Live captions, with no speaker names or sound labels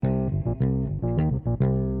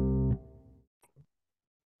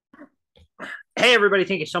Hey, everybody,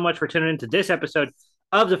 thank you so much for tuning into this episode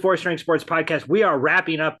of the Four String Sports Podcast. We are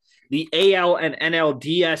wrapping up the AL and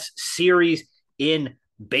NLDS series in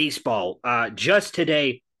baseball. Just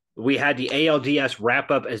today, we had the ALDS wrap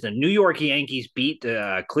up as the New York Yankees beat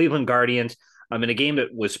the Cleveland Guardians in a game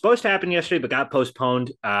that was supposed to happen yesterday but got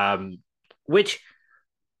postponed, which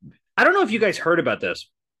I don't know if you guys heard about this.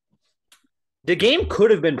 The game could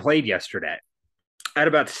have been played yesterday at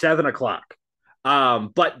about 7 o'clock.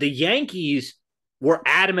 But the Yankees were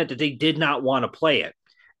adamant that they did not want to play it.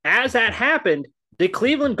 As that happened, the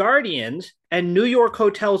Cleveland Guardians and New York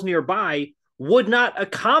hotels nearby would not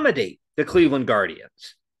accommodate the Cleveland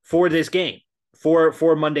Guardians for this game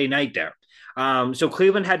for Monday night there. So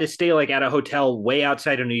Cleveland had to stay like at a hotel way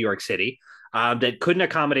outside of New York City that couldn't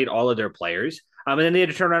accommodate all of their players. And then they had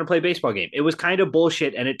to turn around and play a baseball game. It was kind of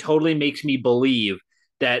bullshit, and it totally makes me believe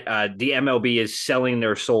that the MLB is selling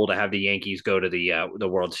their soul to have the Yankees go to the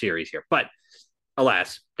World Series here. But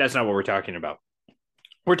alas, that's not what we're talking about.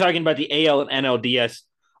 We're talking about the AL and NLDS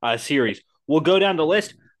series. We'll go down the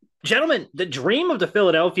list. Gentlemen, the dream of the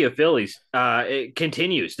Philadelphia Phillies it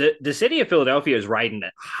continues. The city of Philadelphia is riding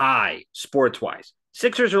it high sports-wise.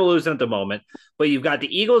 Sixers are losing at the moment, but you've got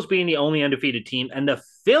the Eagles being the only undefeated team, and the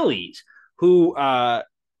Phillies, who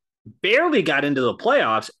barely got into the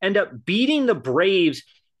playoffs, end up beating the Braves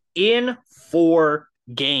in 4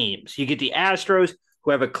 games. You get the Astros, who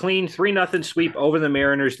have a clean 3-0 sweep over the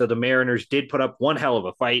Mariners, though the Mariners did put up one hell of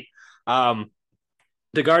a fight. The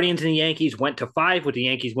Guardians and the Yankees went to 5 with the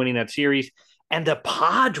Yankees winning that series. And the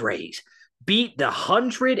Padres beat the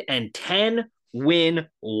 110-win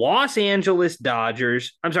Los Angeles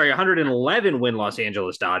Dodgers. I'm sorry, 111-win Los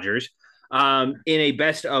Angeles Dodgers in a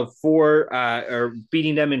best of 4, or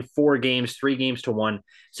beating them in 4 games, 3 games to 1.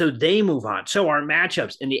 So they move on. So our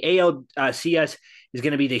matchups in the AL-CS is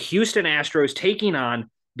going to be the Houston Astros taking on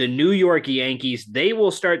the New York Yankees. They will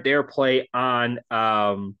start their play on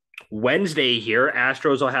Wednesday here.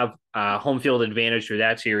 Astros will have home field advantage through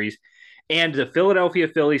that series. And the Philadelphia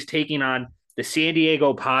Phillies taking on the San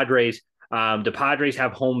Diego Padres. The Padres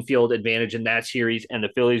have home field advantage in that series, and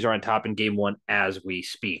the Phillies are on top in game 1 as we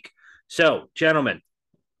speak. So, gentlemen,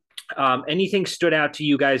 anything stood out to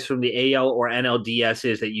you guys from the AL or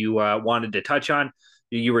NLDSs that you wanted to touch on?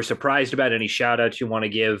 You were surprised about? Any shout outs you want to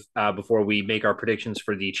give before we make our predictions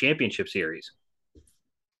for the championship series?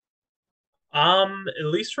 At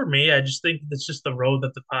least for me, I just think it's just the road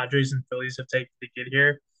that the Padres and Phillies have taken to get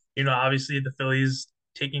here. Obviously the Phillies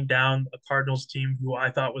taking down a Cardinals team who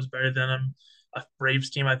I thought was better than them, a Braves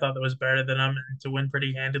team I thought that was better than them, and to win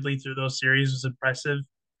pretty handedly through those series was impressive.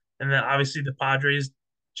 And then obviously the Padres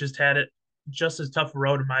just had it just as tough a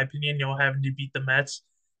road in my opinion, having to beat the Mets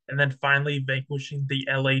and then finally vanquishing the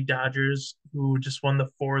LA Dodgers, who just won the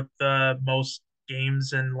 4th most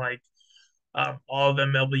games in like all of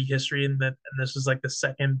MLB history, and this is like the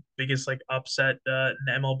second biggest like upset in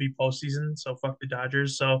the MLB postseason. So fuck the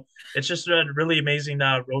Dodgers. So it's just a really amazing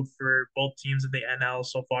road for both teams in the NL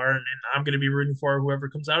so far, and I'm gonna be rooting for whoever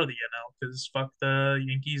comes out of the NL because fuck the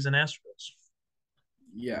Yankees and Astros.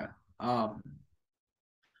 Yeah.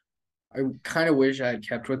 I kind of wish I had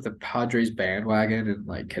kept with the Padres bandwagon and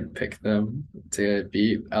like had picked them to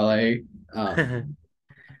beat LA. I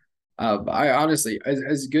honestly,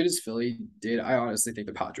 as good as Philly did, I honestly think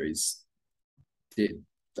the Padres did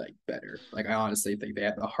like better. Like I honestly think they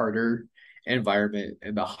had the harder environment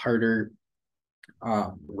and the harder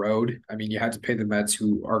road. I mean, you had to pay the Mets,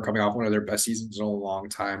 who are coming off one of their best seasons in a long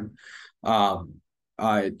time. Um,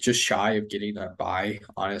 just shy of getting that bye,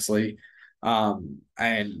 honestly.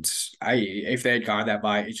 And if they had gone that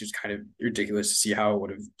bye, it's just kind of ridiculous to see how it would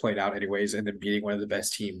have played out anyways, and then beating one of the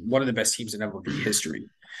best teams in MLB history,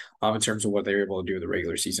 in terms of what they were able to do in the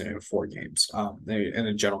regular season in 4 games, in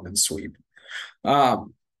a gentleman's sweep.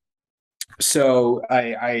 Um, so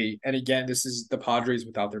and again, this is the Padres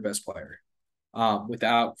without their best player,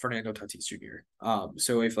 without Fernando Tatis Jr.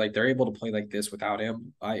 So if like they're able to play like this without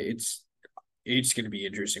him, it's going to be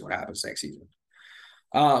interesting what happens next season.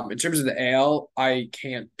 In terms of the AL, I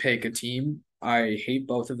can't pick a team. I hate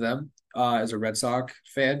both of them. As a Red Sox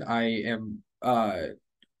fan, I am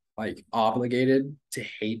like obligated to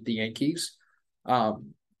hate the Yankees.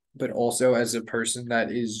 But also as a person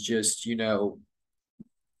that is just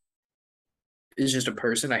a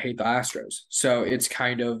person, I hate the Astros. So it's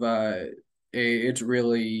kind of it's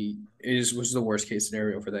really was the worst case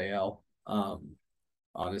scenario for the AL.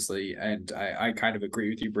 Honestly. And I kind of agree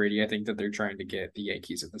with you, Brady. I think that they're trying to get the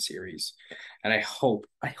Yankees in the series. And I hope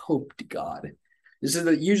to God. This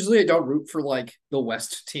is usually I don't root for like the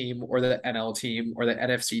West team or the NL team or the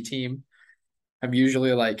NFC team. I'm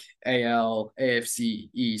usually like AL, AFC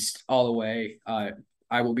East all the way.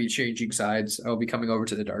 I will be changing sides. I will be coming over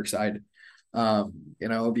to the dark side. And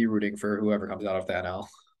I will be rooting for whoever comes out of the NL.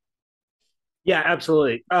 Yeah,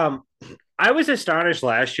 absolutely. I was astonished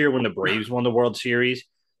last year when the Braves won the World Series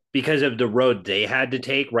because of the road they had to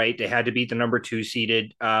take, right? They had to beat the number 2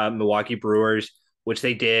 seeded Milwaukee Brewers, which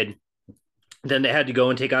they did. Then they had to go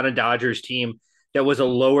and take on a Dodgers team that was a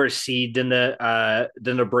lower seed than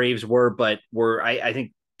the Braves were, but were I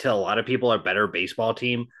think to a lot of people a better baseball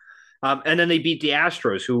team. And then they beat the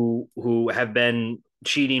Astros, who have been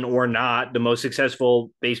cheating or not the most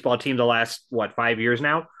successful baseball team the last 5 years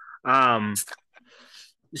now. Um,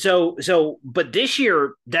 but this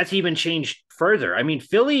year that's even changed further. I mean,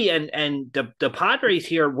 Philly and the Padres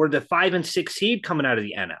here were the 5 and 6 seed coming out of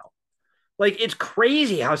the NL. Like it's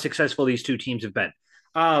crazy how successful these two teams have been.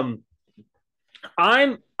 Um,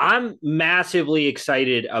 I'm massively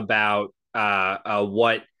excited about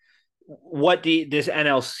what this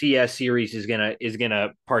NLCS series is gonna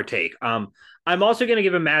partake. I'm also gonna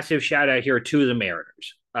give a massive shout out here to the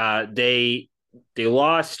Mariners. They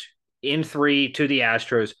lost in 3 to the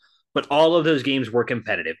Astros, but all of those games were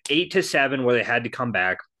competitive. 8-7 where they had to come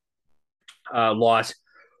back. Loss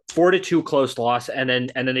 4-2 close loss, and then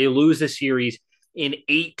they lose the series in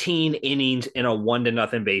 18 innings in a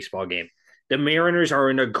 1-0 baseball game. The Mariners are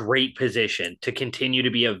in a great position to continue to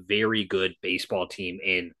be a very good baseball team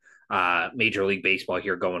in Major League Baseball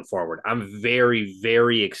here going forward. I'm very,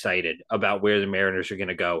 very excited about where the Mariners are going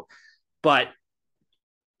to go. But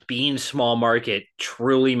being small market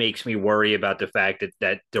truly makes me worry about the fact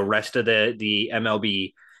that the rest of the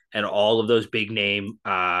MLB and all of those big name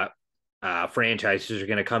franchises are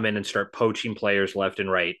going to come in and start poaching players left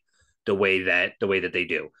and right the way that they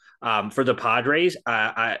do. For the Padres,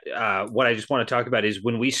 what I just want to talk about is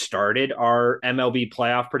when we started our MLB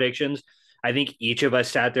playoff predictions, I think each of us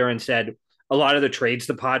sat there and said a lot of the trades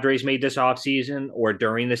the Padres made this offseason or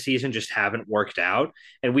during the season just haven't worked out.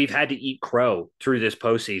 And we've had to eat crow through this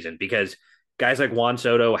postseason because guys like Juan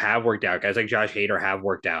Soto have worked out. Guys like Josh Hader have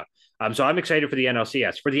worked out. So I'm excited for the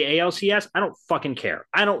NLCS. For the ALCS, I don't fucking care.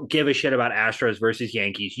 I don't give a shit about Astros versus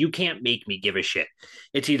Yankees. You can't make me give a shit.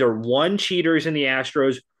 It's either one cheaters in the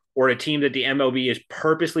Astros or a team that the MLB is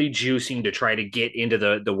purposely juicing to try to get into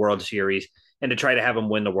the World Series and to try to have them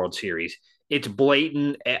win the World Series. It's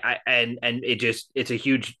blatant and it's a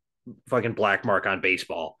huge fucking black mark on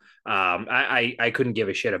baseball. I couldn't give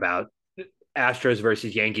a shit about Astros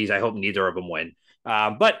versus Yankees. I hope neither of them win.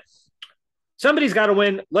 But somebody's got to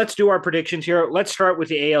win. Let's do our predictions here. Let's start with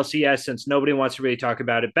the ALCS since nobody wants to really talk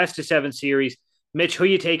about it. Best of 7 series. Mitch, who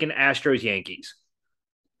you taking? Astros, Yankees.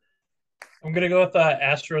 I'm gonna go with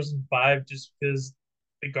Astros in 5 just because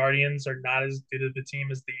the Guardians are not as good of a team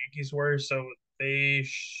as the Yankees were, so they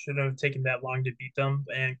shouldn't have taken that long to beat them.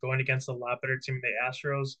 And going against a lot better team than the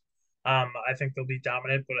Astros, I think they'll be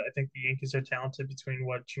dominant. But I think the Yankees are talented between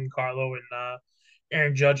what Giancarlo and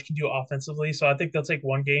Aaron Judge can do offensively. So I think they'll take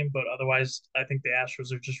one game, but otherwise, I think the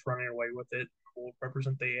Astros are just running away with it. Will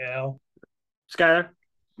represent the AL. Skyler?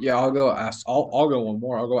 Yeah, I'll go one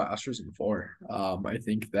more. I'll go Astros in 4. I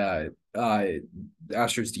think that the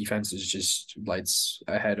Astros defense is just lights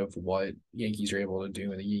ahead of what Yankees are able to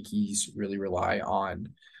do, and the Yankees really rely on.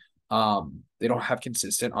 They don't have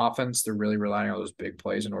consistent offense. They're really relying on those big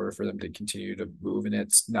plays in order for them to continue to move, and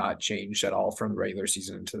it's not changed at all from the regular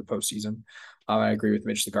season into the postseason. I agree with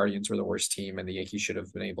Mitch. The Guardians were the worst team, and the Yankees should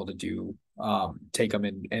have been able to take them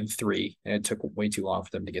in 3, and it took way too long for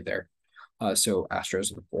them to get there. So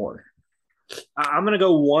Astros in 4. I'm gonna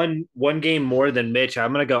go one game more than Mitch.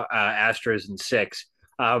 I'm gonna go Astros in 6.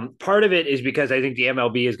 Part of it is because I think the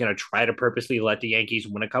MLB is going to try to purposely let the Yankees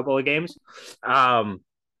win a couple of games.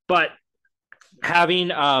 But having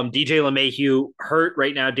DJ LeMahieu hurt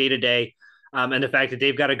right now day to day, and the fact that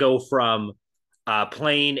they've got to go from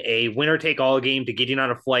playing a winner take all game to getting on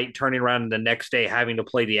a flight, turning around the next day having to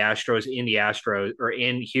play the Astros or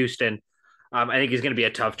in Houston, I think is going to be a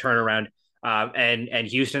tough turnaround. And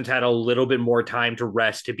Houston's had a little bit more time to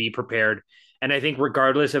rest to be prepared. And I think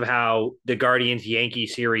regardless of how the Guardians Yankee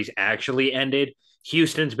series actually ended,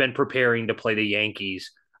 Houston's been preparing to play the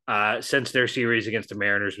Yankees since their series against the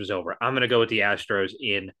Mariners was over. I'm going to go with the Astros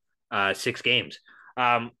in 6 games.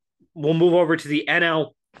 We'll move over to the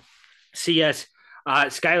NLCS.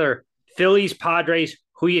 Skyler, Phillies, Padres,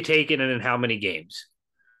 who you taking and in how many games?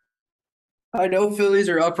 I know Phillies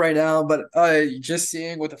are up right now, but just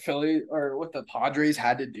seeing what the Philly or what the Padres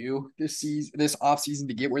had to do this offseason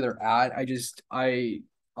to get where they're at, I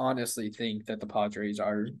honestly think that the Padres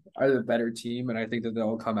are the better team, and I think that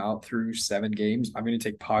they'll come out through 7 games. I'm going to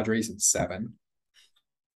take Padres in 7.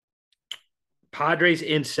 Padres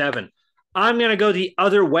in 7. I'm going to go the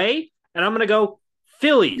other way, and I'm going to go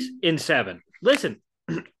Phillies in 7. Listen,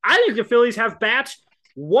 I think the Phillies have bats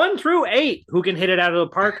 1 through 8 who can hit it out of the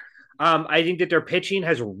park. I think that their pitching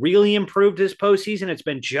has really improved this postseason. It's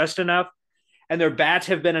been just enough, and their bats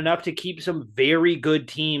have been enough to keep some very good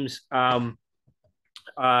teams in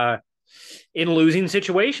losing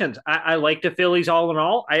situations. I like the Phillies all in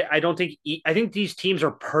all. I think these teams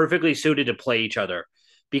are perfectly suited to play each other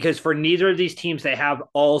because for neither of these teams, they have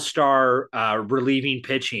all-star relieving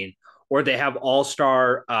pitching or they have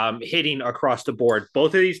all-star hitting across the board.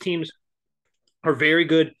 Both of these teams are very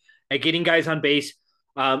good at getting guys on base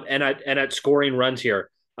and at scoring runs here.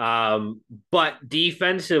 But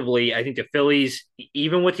defensively, I think the Phillies,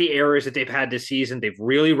 even with the errors that they've had this season, they've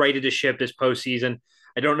really righted the ship this postseason.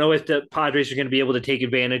 I don't know if the Padres are going to be able to take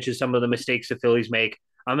advantage of some of the mistakes the Phillies make.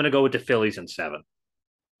 I'm going to go with the Phillies in 7.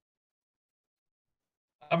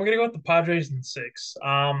 I'm going to go with the Padres in 6.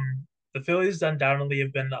 The Phillies undoubtedly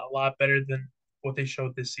have been a lot better than what they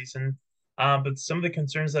showed this season. But some of the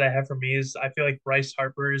concerns that I have for me is I feel like Bryce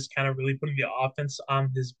Harper is kind of really putting the offense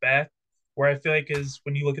on his back, where I feel like is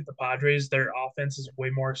when you look at the Padres, their offense is way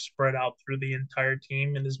more spread out through the entire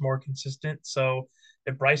team and is more consistent. So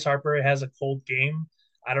if Bryce Harper has a cold game,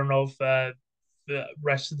 I don't know if the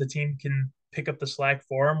rest of the team can pick up the slack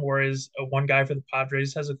for him. Whereas one guy for the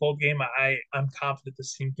Padres has a cold game, I'm confident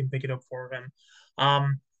this team can pick it up for him.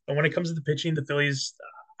 And when it comes to the pitching, the Phillies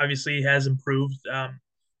obviously has improved,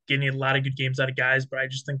 getting a lot of good games out of guys. But I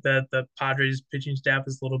just think that the Padres pitching staff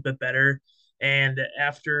is a little bit better. And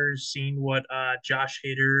after seeing what Josh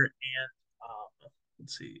Hader and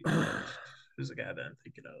let's see, who's the guy that I'm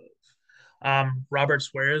thinking of? Robert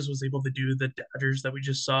Suarez was able to do the Dodgers that we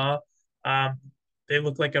just saw. They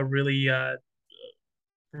look like a really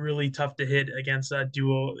tough to hit against a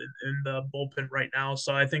duo in the bullpen right now.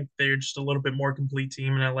 So I think they're just a little bit more complete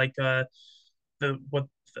team, and I like the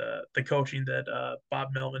coaching that Bob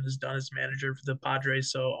Melvin has done as manager for the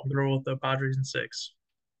Padres. So I'm gonna roll with the Padres in 6.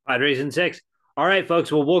 Padres in 6. All right,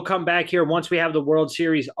 folks. Well, we'll come back here once we have the World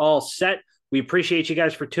Series all set. We appreciate you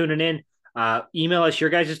guys for tuning in. Email us your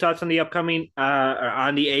guys' thoughts on the upcoming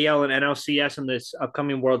on the AL and NLCS and this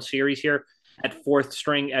upcoming World Series here at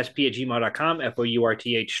fourthstringsp@gmail.com,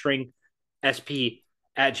 FOURTH string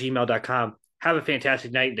SP@gmail.com. Have a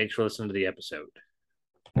fantastic night. Thanks for listening to the episode.